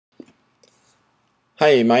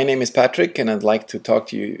Hi, my name is Patrick, and I'd like to talk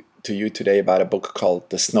to you today about a book called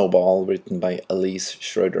The Snowball, written by Alice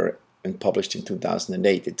Schroeder and published in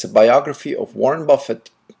 2008. It's a biography of Warren Buffett,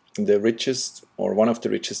 the richest or one of the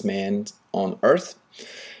richest men on earth.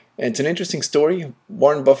 And it's an interesting story.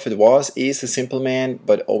 Warren Buffett is a simple man,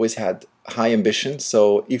 but always had high ambitions.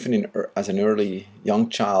 So even as an early young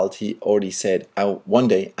child, he already said, one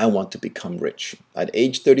day I want to become rich. At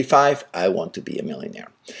age 35, I want to be a millionaire.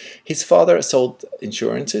 His father sold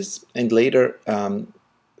insurances and later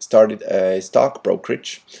started a stock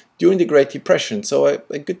brokerage during the Great Depression, so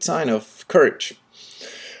a good sign of courage.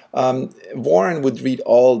 Warren would read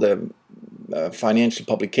all the financial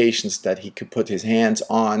publications that he could put his hands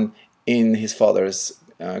on in his father's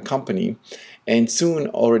company, and soon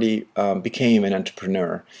already became an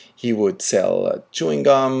entrepreneur. He would sell chewing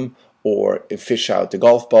gum or fish out the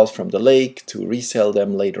golf balls from the lake to resell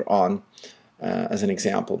them later on, as an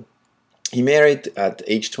example. He married at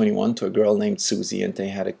age 21 to a girl named Susie, and they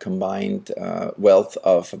had a combined wealth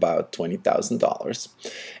of about $20,000,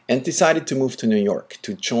 and decided to move to New York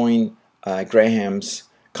to join Graham's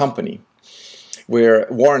company, where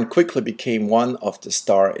Warren quickly became one of the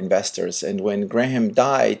star investors. And when Graham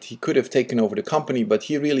died, he could have taken over the company, but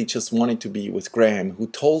he really just wanted to be with Graham, who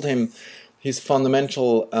told him his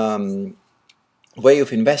fundamental way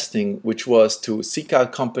of investing, which was to seek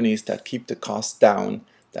out companies that keep the costs down,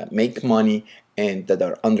 that make money, and that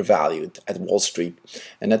are undervalued at Wall Street.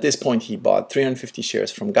 And at this point, he bought 350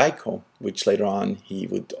 shares from Geico, which later on he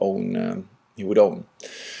would own.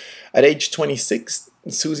 At age 26,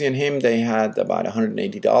 Susie and him, they had about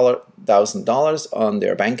 $180,000 on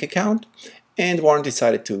their bank account, and Warren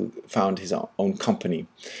decided to found his own company.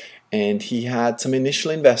 And he had some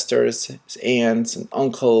initial investors, his aunts and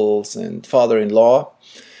uncles and father-in-law,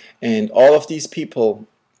 and all of these people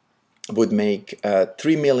would make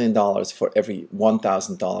 $3 million for every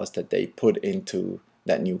 $1,000 that they put into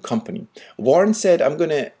that new company. Warren said, I'm going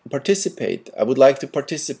to participate. I would like to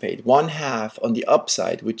participate 1/2 on the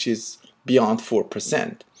upside, which is beyond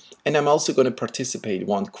 4%. And I'm also going to participate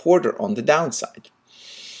 1/4 on the downside.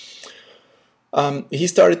 He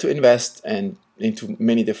started to invest into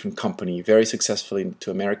many different companies, very successfully into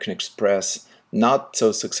American Express, not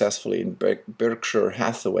so successfully in Berkshire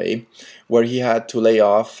Hathaway, where he had to lay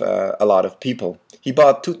off a lot of people. He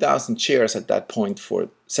bought 2,000 shares at that point for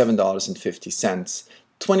 $7.50.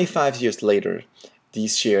 25 years later,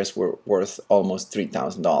 these shares were worth almost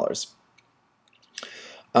 $3,000.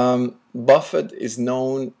 Buffett is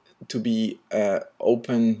known to be an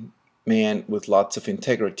open man with lots of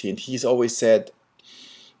integrity, and he's always said,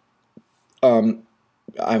 I'm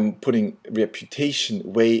putting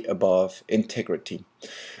reputation way above integrity.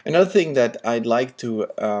 Another thing that I'd like to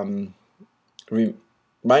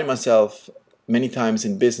remind myself many times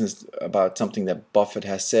in business about something that Buffett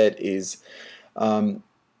has said is,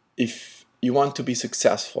 if you want to be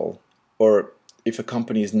successful, or if a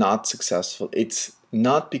company is not successful, it's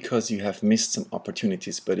not because you have missed some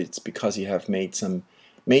opportunities, but it's because you have made some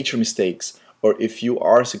major mistakes. Or if you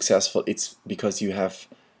are successful, it's because you have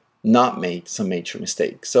not made some major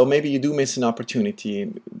mistakes. So maybe you do miss an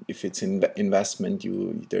opportunity. If it's an investment,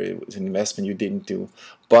 there was an investment you didn't do.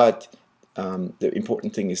 But the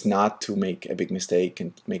important thing is not to make a big mistake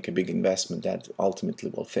and make a big investment that ultimately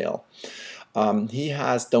will fail. He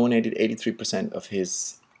has donated 83% of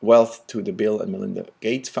his wealth to the Bill and Melinda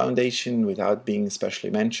Gates Foundation without being specially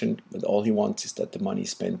mentioned, but all he wants is that the money is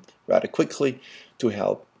spent rather quickly to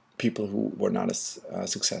help people who were not as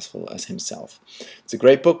successful as himself. It's a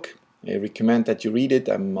great book. I recommend that you read it.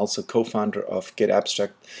 I'm also co-founder of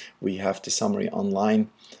getAbstract. We have the summary online,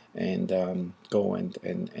 and go and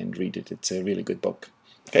read it. It's a really good book.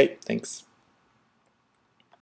 Okay, thanks.